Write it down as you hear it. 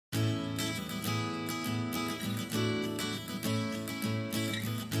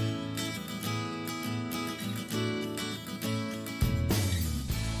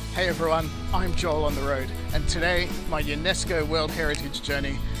Hey everyone, I'm Joel on the road, and today my UNESCO World Heritage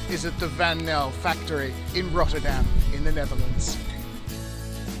journey is at the Van Nelle factory in Rotterdam in the Netherlands.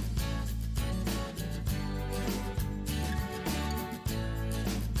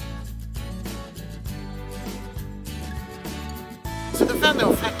 So the Van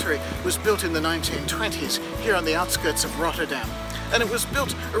Nelle factory was built in the 1920s here on the outskirts of Rotterdam, and it was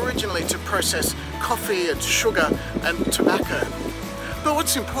built originally to process coffee and sugar and tobacco. But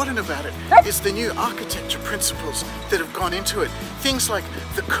what's important about it is the new architecture principles that have gone into it. Things like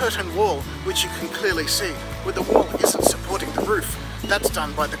the curtain wall, which you can clearly see, where the wall isn't supporting the roof. That's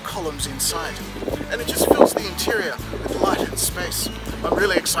done by the columns inside. And it just fills the interior with light and space. I'm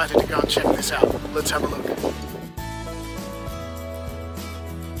really excited to go and check this out. Let's have a look.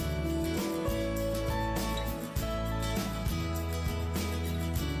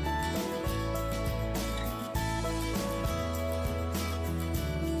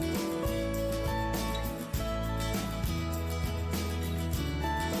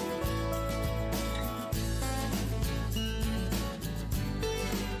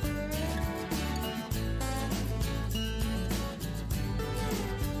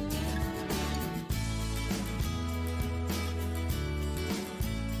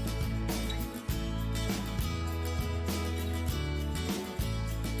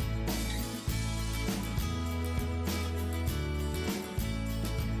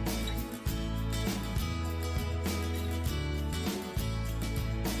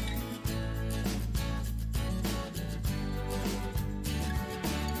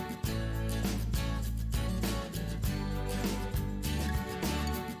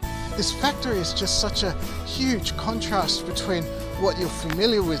 This factory is just such a huge contrast between what you're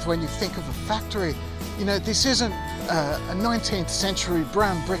familiar with when you think of a factory. You know, this isn't a 19th century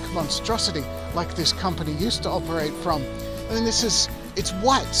brown brick monstrosity like this company used to operate from. I mean, it's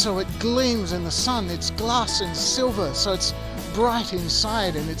white, so it gleams in the sun. It's glass and silver, so it's bright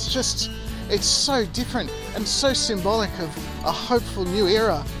inside, and it's so different and so symbolic of a hopeful new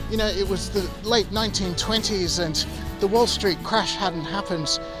era. You know, it was the late 1920s and the Wall Street crash hadn't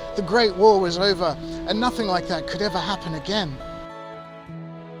happened. The Great War was over, and nothing like that could ever happen again.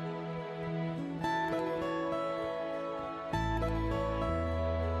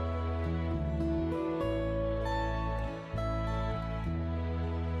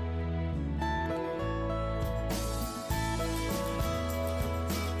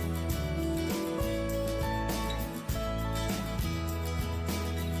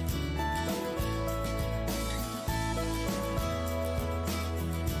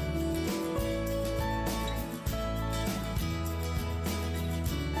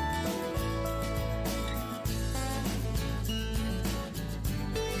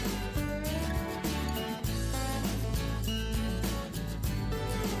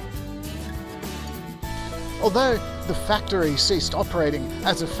 Although the factory ceased operating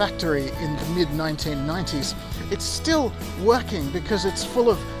as a factory in the mid-1990s, it's still working because it's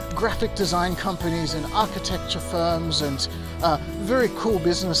full of graphic design companies and architecture firms and very cool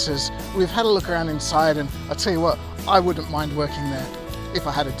businesses. We've had a look around inside, and I'll tell you what, I wouldn't mind working there, if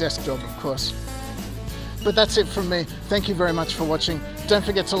I had a desk job, of course. But that's it from me. Thank you very much for watching. Don't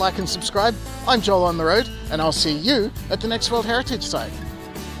forget to like and subscribe. I'm Joel on the road, and I'll see you at the next World Heritage site.